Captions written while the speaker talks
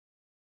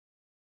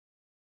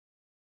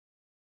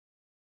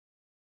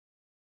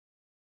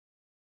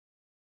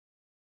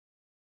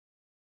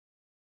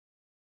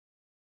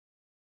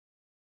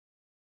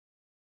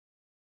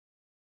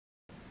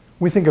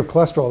We think of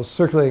cholesterol as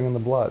circulating in the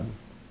blood.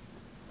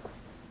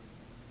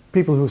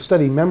 People who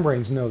study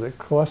membranes know that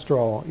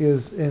cholesterol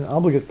is an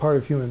obligate part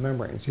of human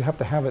membranes. You have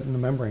to have it in the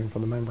membrane for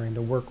the membrane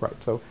to work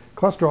right. So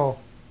cholesterol,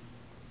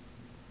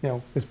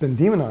 it's been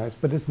demonized,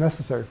 but it's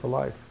necessary for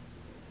life.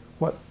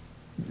 What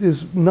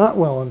is not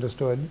well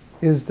understood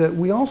is that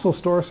we also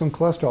store some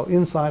cholesterol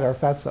inside our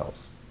fat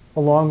cells,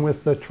 along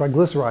with the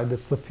triglyceride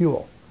that's the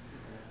fuel.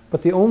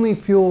 But the only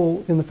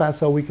fuel in the fat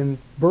cell we can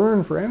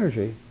burn for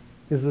energy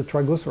is the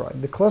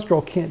triglyceride. The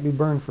cholesterol can't be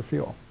burned for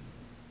fuel.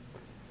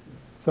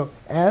 So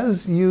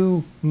as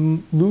you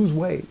lose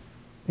weight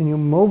and you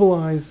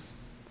mobilize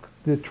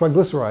the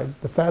triglyceride,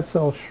 the fat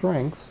cell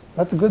shrinks.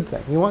 That's a good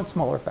thing. You want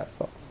smaller fat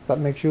cells. That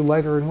makes you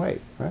lighter in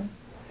weight, right?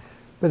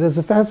 But as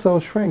the fat cell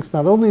shrinks,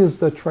 not only is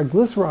the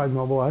triglyceride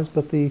mobilized,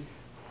 but the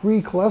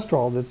free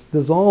cholesterol that's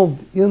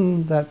dissolved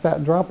in that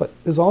fat droplet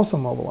is also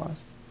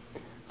mobilized.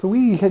 So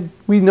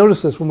we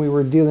noticed this when we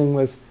were dealing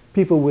with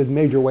people with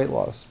major weight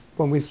loss.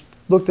 When we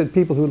looked at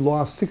people who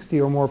lost 60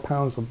 or more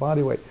pounds of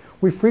body weight,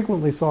 we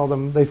frequently saw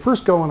them, they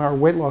first go on our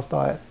weight loss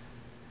diet,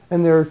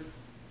 and their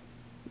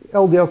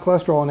LDL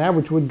cholesterol on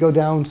average would go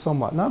down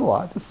somewhat. Not a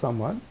lot, just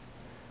somewhat.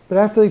 But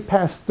after they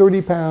passed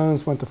 30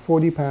 pounds, went to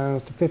 40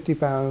 pounds, to 50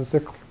 pounds,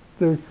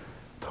 their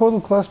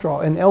total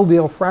cholesterol and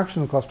LDL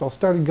fraction of cholesterol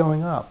started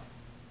going up.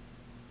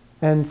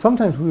 And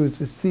sometimes we would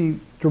see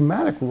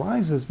dramatic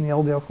rises in the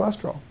LDL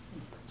cholesterol.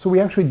 So we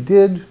actually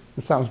did,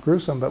 it sounds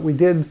gruesome, but we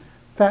did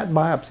fat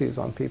biopsies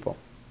on people.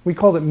 We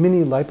called it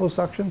mini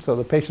liposuction, so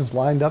the patients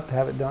lined up to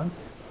have it done.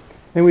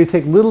 And we'd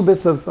take little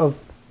bits of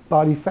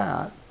body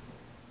fat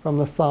from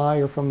the thigh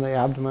or from the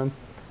abdomen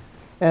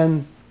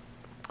and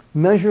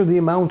measure the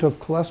amount of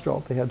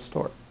cholesterol they had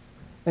stored.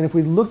 And if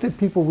we looked at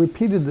people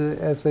repeatedly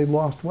as they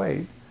lost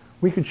weight,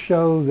 we could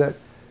show that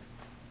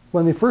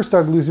when they first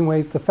started losing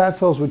weight, the fat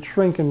cells would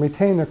shrink and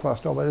retain their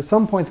cholesterol, but at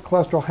some point the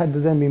cholesterol had to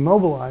then be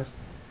mobilized.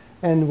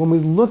 And when we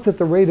looked at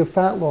the rate of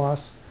fat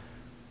loss,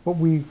 what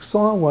we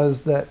saw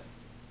was that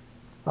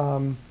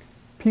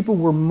people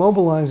were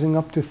mobilizing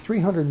up to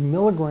 300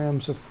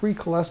 milligrams of free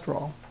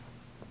cholesterol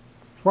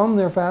from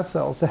their fat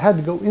cells that had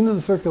to go into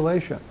the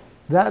circulation.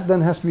 That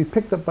then has to be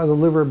picked up by the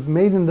liver,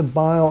 made into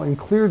bile, and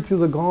cleared through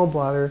the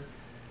gallbladder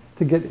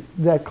to get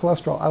that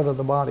cholesterol out of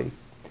the body.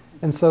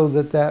 And so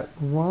that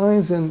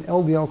rise in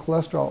LDL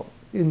cholesterol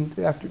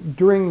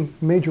during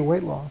major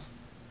weight loss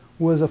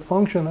was a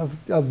function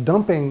of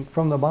dumping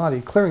from the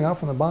body, clearing out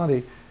from the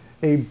body,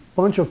 a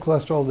bunch of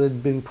cholesterol that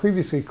had been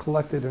previously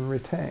collected and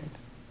retained.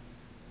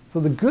 So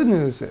the good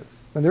news is,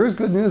 and there is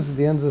good news at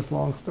the end of this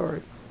long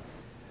story,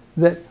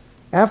 that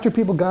after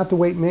people got to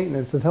weight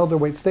maintenance and held their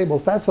weight stable,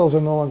 fat cells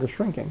are no longer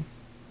shrinking.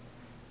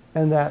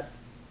 And that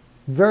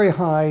very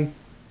high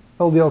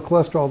LDL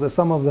cholesterol that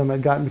some of them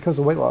had gotten because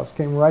of weight loss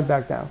came right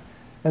back down.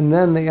 And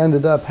then they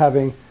ended up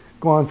having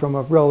gone from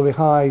a relatively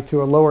high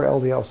to a lower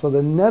LDL. So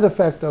the net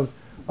effect of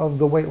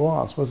the weight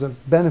loss was a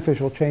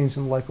beneficial change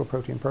in the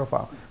lipoprotein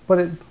profile. But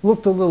it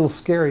looked a little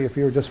scary if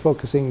you were just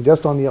focusing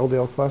just on the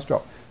LDL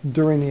cholesterol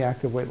during the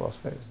active weight loss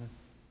phase.